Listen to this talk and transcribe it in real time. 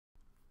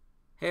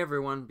Hey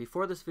everyone,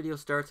 before this video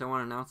starts I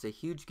want to announce a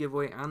huge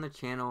giveaway on the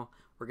channel.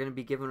 We're going to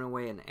be giving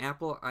away an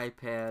Apple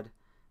iPad,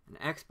 an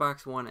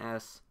Xbox One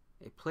S,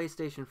 a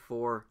PlayStation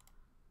 4,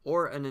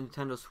 or a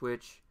Nintendo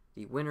Switch.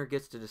 The winner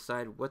gets to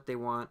decide what they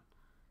want.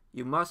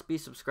 You must be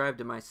subscribed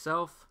to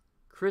myself,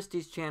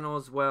 Christy's channel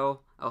as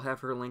well. I'll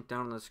have her link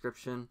down in the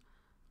description.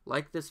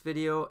 Like this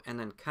video and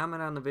then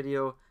comment on the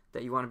video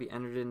that you want to be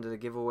entered into the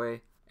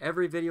giveaway.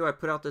 Every video I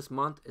put out this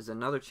month is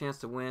another chance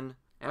to win.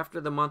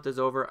 After the month is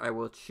over, I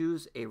will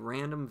choose a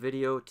random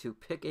video to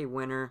pick a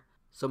winner.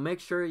 So make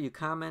sure you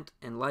comment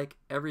and like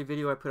every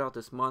video I put out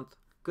this month.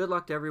 Good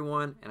luck to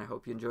everyone, and I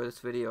hope you enjoy this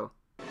video.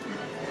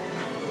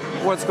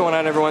 What's going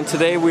on, everyone?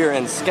 Today we are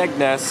in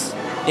Skegness,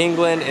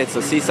 England. It's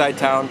a seaside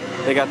town.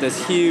 They got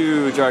this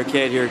huge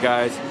arcade here,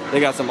 guys. They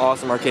got some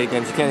awesome arcade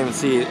games. You can't even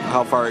see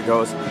how far it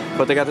goes.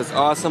 But they got this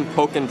awesome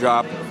poke and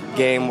drop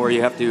game where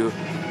you have to,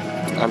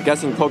 I'm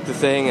guessing, poke the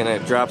thing and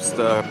it drops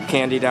the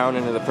candy down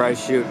into the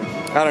prize chute.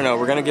 I don't know,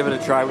 we're gonna give it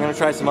a try. We're gonna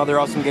try some other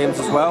awesome games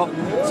as well.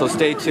 So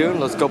stay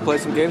tuned, let's go play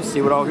some games,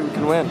 see what all we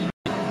can win.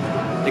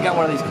 They got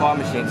one of these claw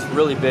machines,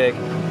 really big.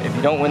 If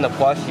you don't win the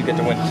plush, you get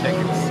to win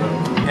tickets.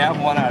 So we have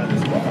one out of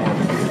this before.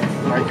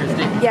 Right,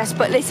 Christy? Yes,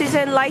 but this is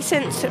a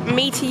licensed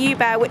Me to You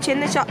bear, which in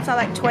the shops are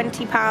like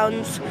 £20,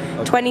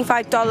 okay.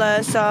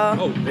 $25, so...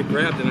 Oh, it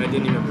grabbed and I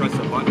didn't even press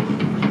the button.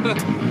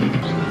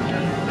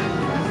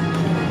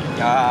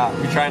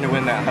 We're trying to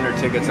win that 100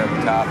 tickets at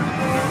the top.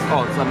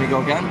 Oh, let's let me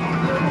go again.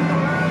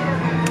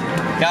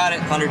 Got it,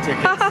 100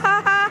 tickets.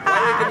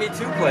 Why did you give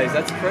me 2 plays?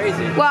 That's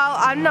crazy. Well,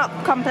 I'm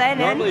not complaining.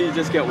 Normally you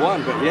just get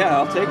 1, but yeah,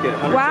 I'll take it.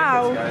 100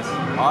 wow. tickets,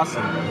 guys.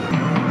 Awesome.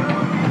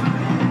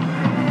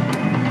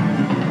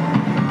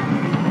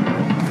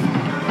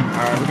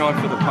 Alright, we're going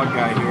for the pug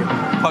guy here.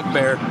 Pug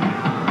bear.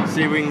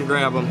 See if we can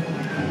grab him.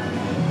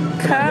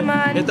 Come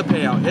on. Hit the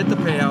payout. Hit the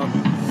payout.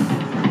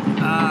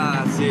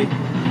 Ah, see.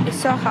 It's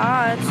so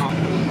hard.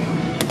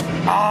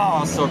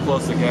 Oh, so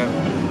close again.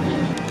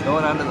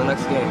 Going on to the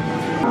next game.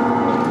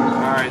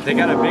 Alright, they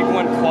got a big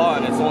one claw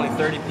and it's only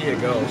 30p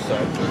a go, so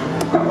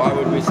why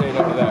would we say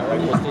no to that, right,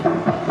 Christy?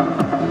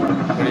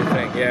 What do you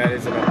think? Yeah, it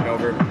is an up and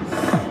over.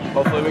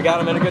 Hopefully we got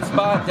him in a good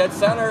spot. Dead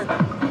center.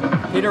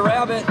 Peter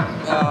Rabbit.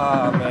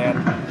 Ah,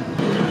 man.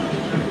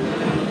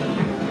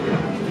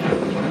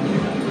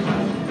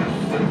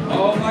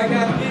 Oh my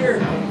God, Peter.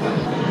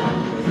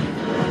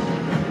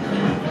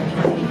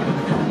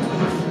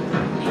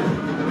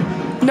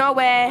 No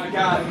way. Oh my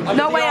God.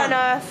 No way on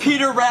earth.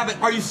 Peter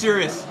Rabbit, are you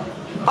serious?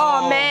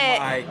 Oh, man.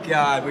 Oh my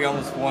God, we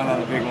almost won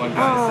on the big one,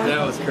 guys. Oh.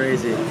 That was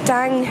crazy.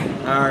 Dang.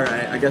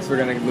 Alright, I guess we're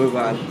gonna move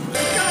on.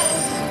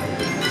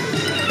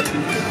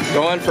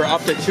 Going for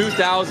up to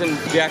 2,000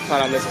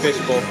 jackpot on this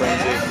fishbowl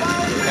frenzy.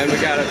 And we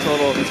got a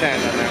total of 10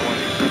 on that one.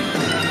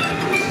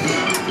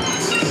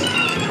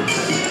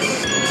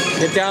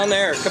 Get down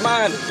there, come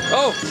on.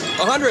 Oh,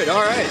 100,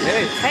 alright,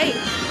 hey. Hey.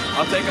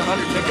 I'll take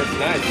 100 tickets,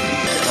 nice.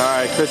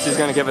 Alright, Christy's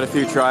gonna give it a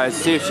few tries,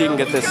 see if she can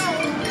get this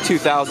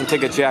 2,000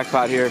 ticket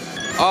jackpot here.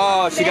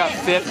 Oh, she got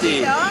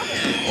 50.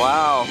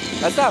 Wow,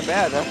 that's not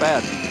bad, not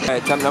bad.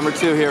 Alright, attempt number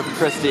 2 here for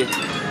Christy.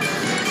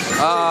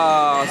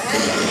 Oh,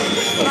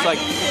 looks like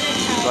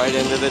right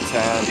into the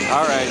 10.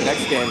 Alright,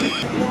 next game.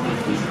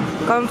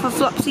 Going for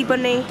Flopsy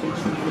Bunny.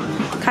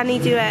 Can he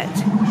do it?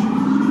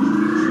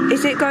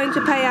 Is it going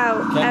to pay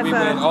out Can ever? we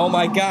win? Oh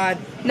my God.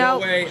 No.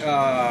 No way.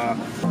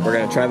 We're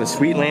gonna try the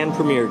Sweetland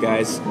premiere,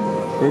 guys.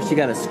 First you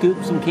gotta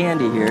scoop some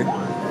candy here.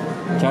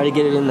 Try to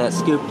get it in that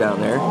scoop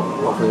down there.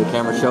 Hopefully the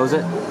camera shows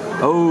it.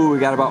 Oh, we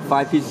got about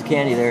 5 pieces of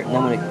candy there. And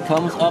then when it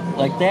comes up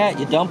like that,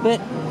 you dump it.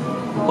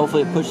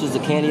 Hopefully it pushes the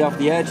candy off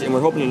the edge, and we're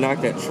hoping to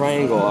knock that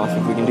triangle off.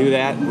 If we can do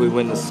that, we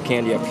win this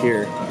candy up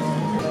here.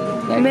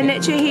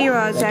 Miniature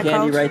heroes, that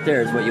candy right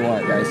there is what you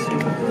want, guys.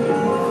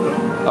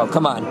 Oh,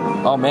 come on.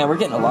 Oh man, we're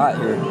getting a lot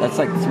here. That's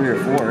like 3 or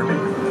 4.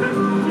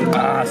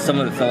 Ah, some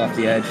of it fell off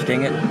the edge.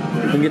 Dang it.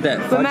 We can get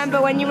that.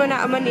 Remember, when you run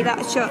out of money,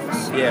 that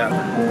shuts. Yeah.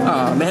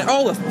 Oh man.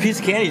 Oh, a piece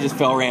of candy just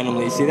fell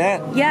randomly. See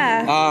that?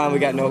 Yeah. We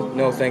got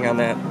no thing on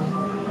that.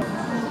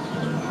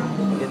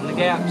 Getting the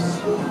gaps.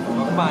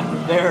 Oh, come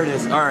on. There it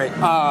is. All right.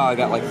 I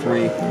got like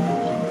 3.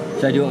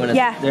 Should I do it when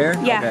it's there?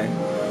 Yeah. Okay.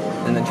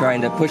 And then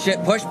trying to push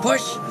it. Push.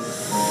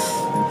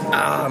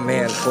 Ah,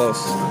 man,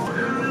 close.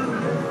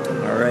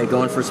 All right,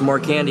 going for some more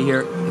candy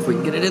here. If we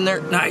can get it in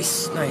there.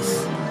 Nice.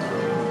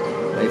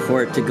 Wait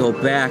for it to go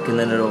back, and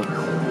then it'll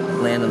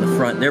land in the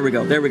front. There we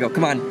go.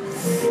 Come on.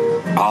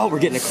 Oh, we're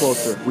getting it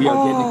closer. We are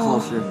getting it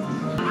closer.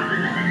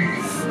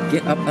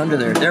 Get up under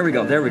there. There we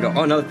go.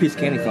 Oh, another piece of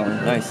candy fell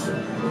in. Nice. So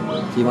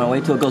you want to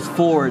wait till it goes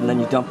forward, and then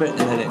you dump it, and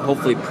then it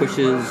hopefully push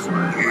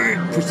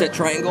that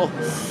triangle.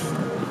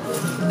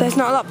 There's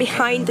not a lot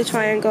behind the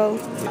triangle.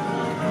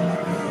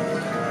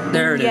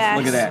 There it is.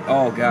 Look at that.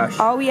 Oh, gosh.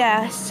 Oh,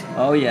 yes.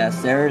 Oh,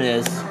 yes. There it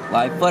is.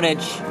 Live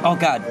footage. Oh,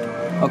 God.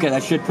 Okay,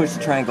 that should push the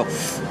triangle.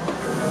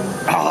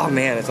 Oh,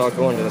 man. It's all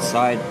going to the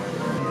side.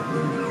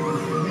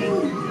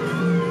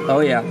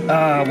 Oh, yeah.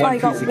 One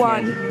piece of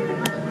candy.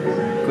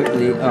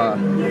 Quickly.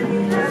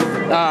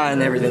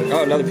 And everything.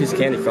 Oh, another piece of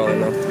candy fell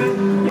in, though.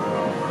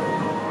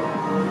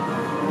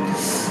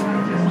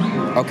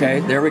 Okay,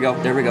 there we go.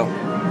 There we go.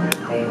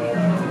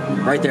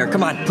 Right there.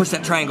 Come on, push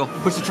that triangle.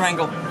 Push the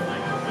triangle.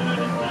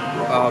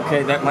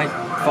 Okay, that might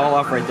fall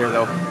off right there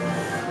though.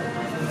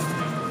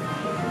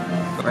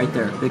 Right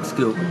there, big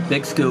scoop.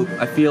 Big scoop.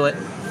 I feel it.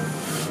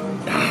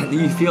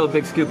 You feel a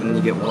big scoop and then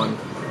you get one.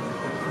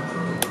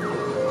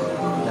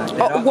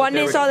 Oh, one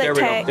is all it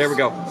takes. There we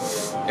go.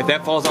 If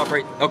that falls off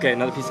right, okay,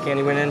 another piece of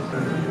candy went in.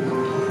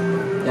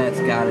 That's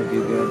gotta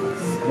do good.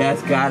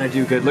 That's gotta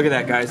do good. Look at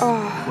that, guys.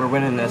 Oh. We're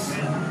winning this.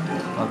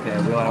 Okay,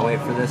 we wanna wait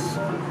for this.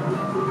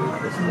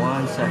 Just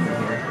 1 second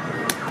here.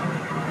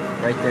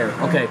 Right there.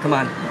 Okay, come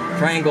on.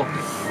 Triangle.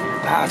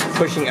 Ah, it's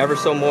pushing ever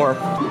so more.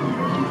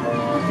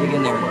 Dig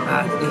in there.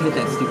 Ah, hit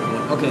that stupid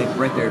one. Okay,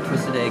 right there.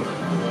 Twisted egg.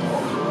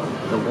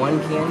 The one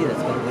candy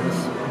that's gonna win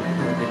us a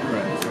big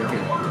prize right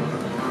here.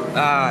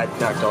 Ah, it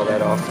knocked all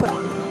that off.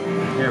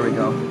 There we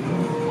go.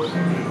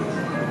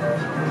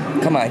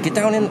 Come on, get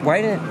down in.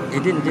 Why didn't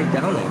it didn't dig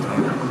down that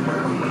time?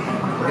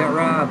 We got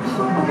robbed.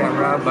 We got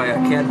robbed by a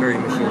Cadbury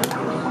machine.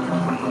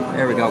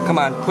 There we go. Come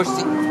on, push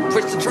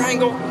the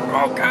triangle.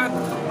 Oh God!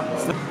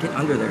 Get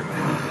under there.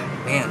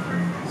 Man,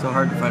 so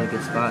hard to find a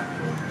good spot.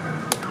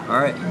 All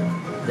right,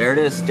 there it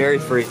is. Dairy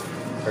free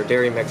or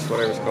dairy mix,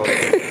 whatever it's called.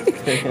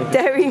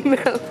 Dairy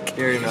milk.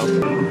 Dairy milk.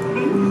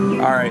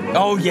 All right.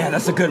 Oh yeah,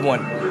 that's a good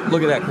one.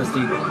 Look at that,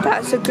 Christy.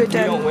 That's a good If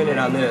you don't win it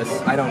on this,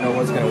 I don't know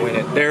what's gonna win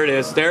it. There it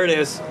is. There it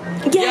is.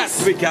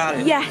 Yes, we got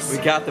it. Yes.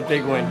 We got the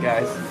big win,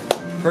 guys.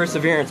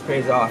 Perseverance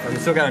pays off. And we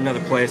still got another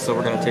place, so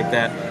we're gonna take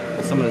that.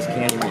 But some of this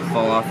candy might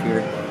fall off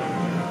here.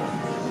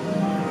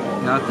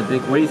 Not the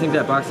big. What do you think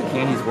that box of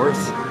candy is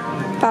worth?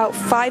 About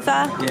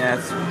 $5. Yeah,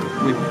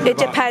 it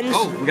depends.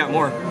 Oh, we got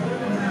more.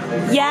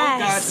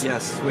 Yes. Oh,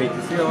 yes, sweet.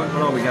 See what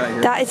all we got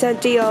here? That is a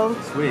deal.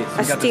 Sweet. So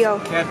A steal.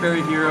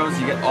 Cadbury Heroes.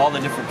 You get all the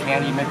different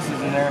candy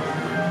mixes in there.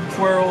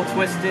 Twirl,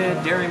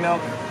 Twisted, Dairy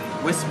Milk,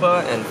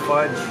 Wispa, and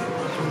Fudge.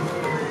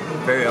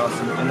 Very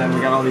awesome. And then we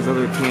got all these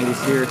other candies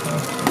here.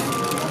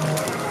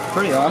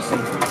 Pretty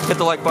awesome. Hit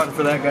the like button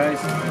for that, guys.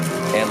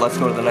 And let's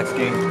go to the next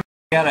game. We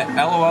got an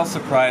LOL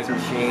surprise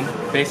machine,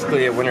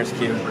 basically a winner's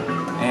cube.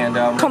 And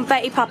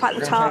confetti pop at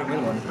the top.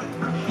 Win one.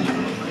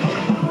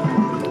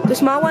 The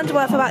small one's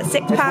worth about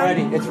 £6. It's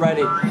ready. It's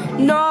ready.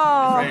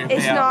 No,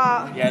 it's Yeah.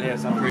 not. Yeah, it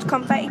is. I'm pretty.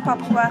 Confetti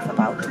pop's worth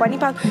about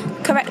 £20.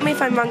 Correct me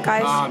if I'm wrong,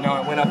 guys. Oh no,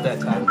 it went up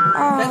that time.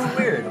 Oh. That's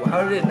weird. Well,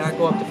 how did it not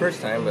go up the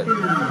first time? But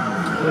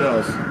who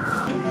knows?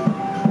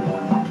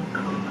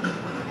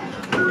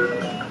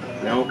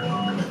 Nope.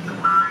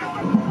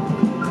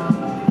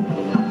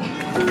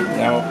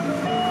 Nope.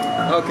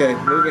 Okay,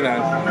 moving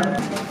on.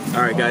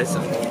 All right, guys.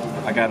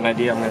 I got an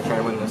idea. I'm gonna try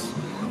to win this.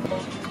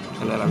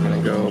 And then I'm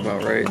gonna go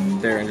about right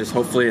there and just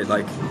hopefully it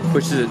like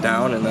pushes it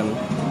down and then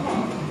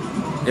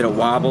it'll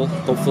wobble,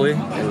 hopefully,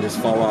 and just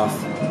fall off.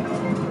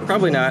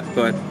 Probably not,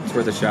 but it's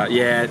worth a shot.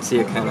 Yeah, see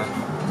it kinda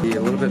be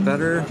a little bit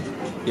better.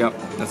 Yep,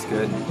 that's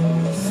good.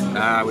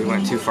 Ah, we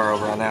went too far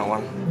over on that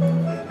one.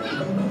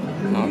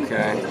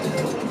 Okay,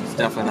 it's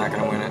definitely not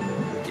gonna win it.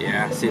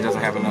 Yeah, see it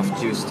doesn't have enough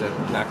juice to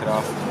knock it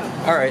off.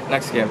 All right,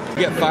 next game.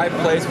 You get 5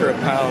 plays for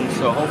 £1,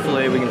 so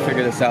hopefully we can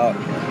figure this out.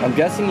 I'm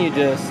guessing you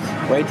just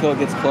wait till it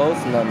gets close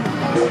and then...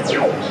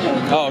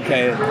 Oh,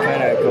 okay, it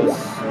kind of goes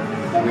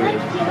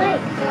weird.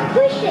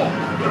 Push it.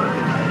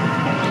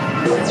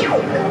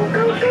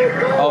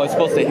 Oh, it's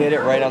supposed to hit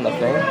it right on the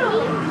thing?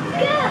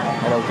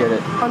 I don't get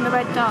it. On the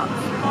red dot.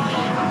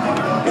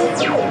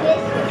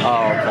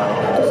 Oh,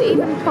 okay. Does it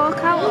even poke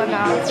out or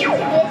not? Does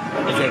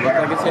it look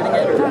like it's hitting it? I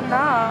Or? don't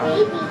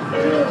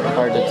know.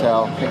 Hard to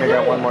tell. I think I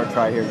got one more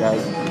try here,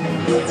 guys.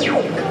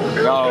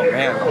 Oh,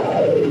 man.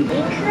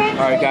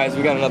 Alright, guys,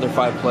 we got another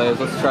 5 plays.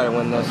 Let's try to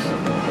win this.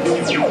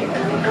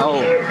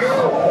 Oh.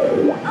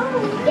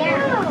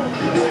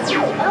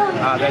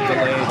 Ah, that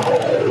delayed.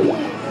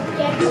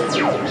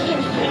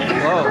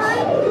 Close.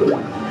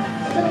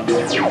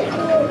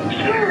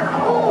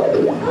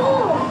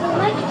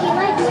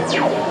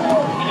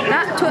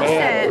 That touched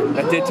Man, it.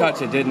 that did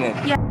touch it, didn't it?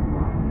 Yeah.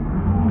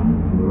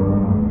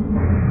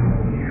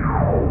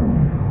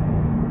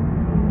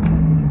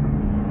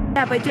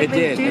 Yeah, but it didn't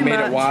really do It made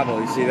much. it wobble.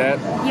 You see that?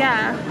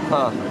 Yeah,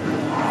 Huh.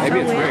 Maybe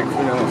So it's weird. rigged.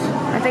 Who knows?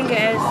 I think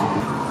it is.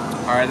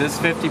 Alright, this is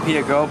 50p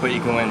a go, but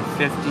you can win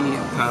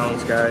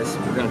 £50, guys.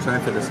 We're gonna try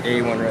for this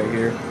A one right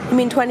here. I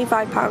mean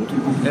 £25.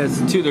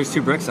 There's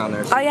 2 bricks on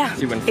there. So Oh, yeah.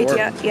 you win 4.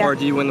 Idiot, yeah. Or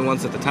do you win the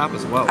ones at the top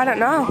as well? I don't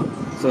know.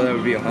 So that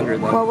would be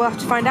 100 then. Well, we'll have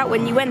to find out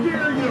when you win.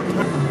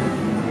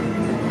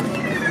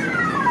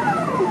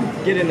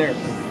 Get in there.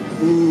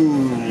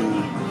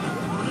 Ooh.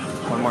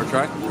 One more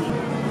try.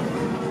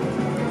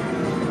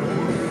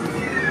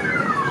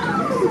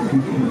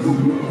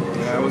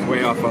 Yeah, I was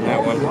way off on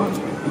that one.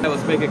 Yeah,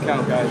 let's make it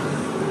count, guys.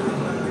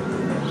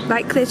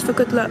 Like this for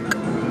good luck.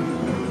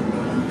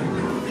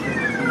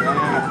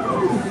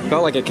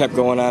 Felt like it kept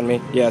going on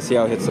me. Yeah, see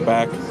how it hits the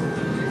back.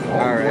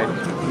 Alright.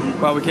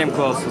 Well, we came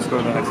close. Let's go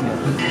to the next game.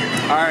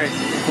 Alright,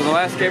 so the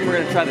last game we're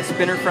going to try the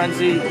Spinner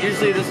Frenzy.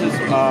 Usually this is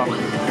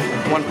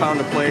 £1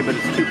 to play, but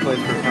it's 2 plays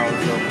per pound,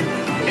 so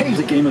It's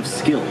a game of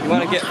skill. You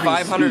want to get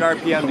 500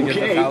 RPM to get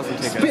the 1,000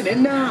 tickets. Spin it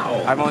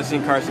now. I've only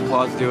seen Carson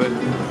Claus do it.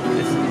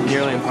 It's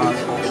nearly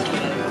impossible.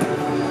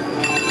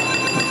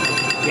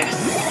 Yes.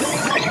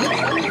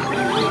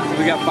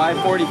 We got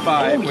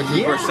 545, which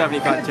is worth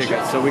 75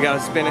 tickets. So we got to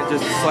spin it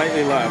just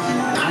slightly left.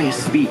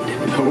 Highest speed.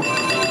 We'll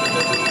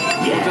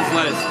just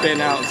let it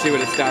spin out and see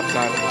what it stops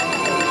on.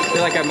 I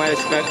feel like I might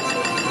have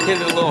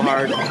hit it a little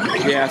hard.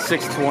 Yeah,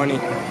 620.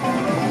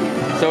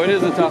 So it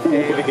is a tough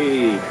game,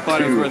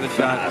 but it was worth a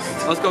shot.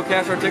 Let's go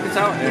cash our tickets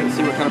out and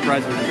see what kind of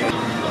prize we can get.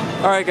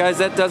 Alright guys,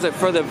 that does it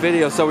for the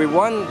video. So we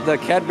won the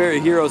Cadbury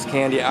Heroes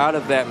candy out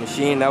of that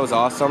machine. That was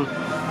awesome.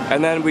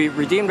 And then we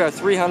redeemed our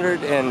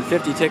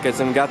 350 tickets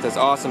and got this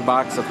awesome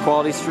box of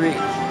Quality Street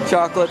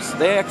chocolates.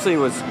 It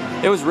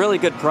was really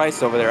good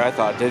price over there, I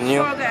thought, didn't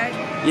you? So good.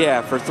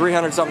 Yeah, for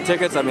 300 something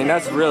tickets, I mean,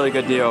 that's a really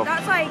good deal.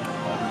 That's like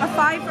a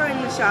 $5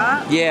 in the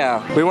shop.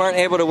 Yeah, we weren't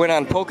able to win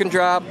on Poke and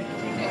Drop,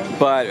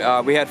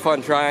 but we had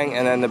fun trying,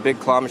 and then the big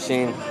claw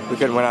machine, we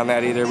couldn't win on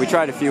that either. We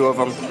tried a few of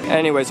them.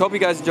 Anyways, hope you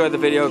guys enjoyed the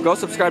video. Go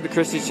subscribe to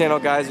Christy's channel,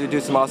 guys. We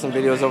do some awesome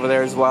videos over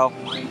there as well.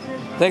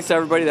 Thanks to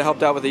everybody that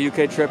helped out with the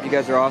UK trip. You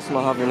guys are awesome.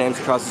 I'll have your names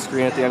across the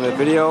screen at the end of the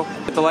video.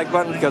 Hit the like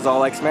button because all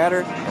likes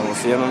matter, and we'll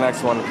see you in the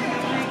next one.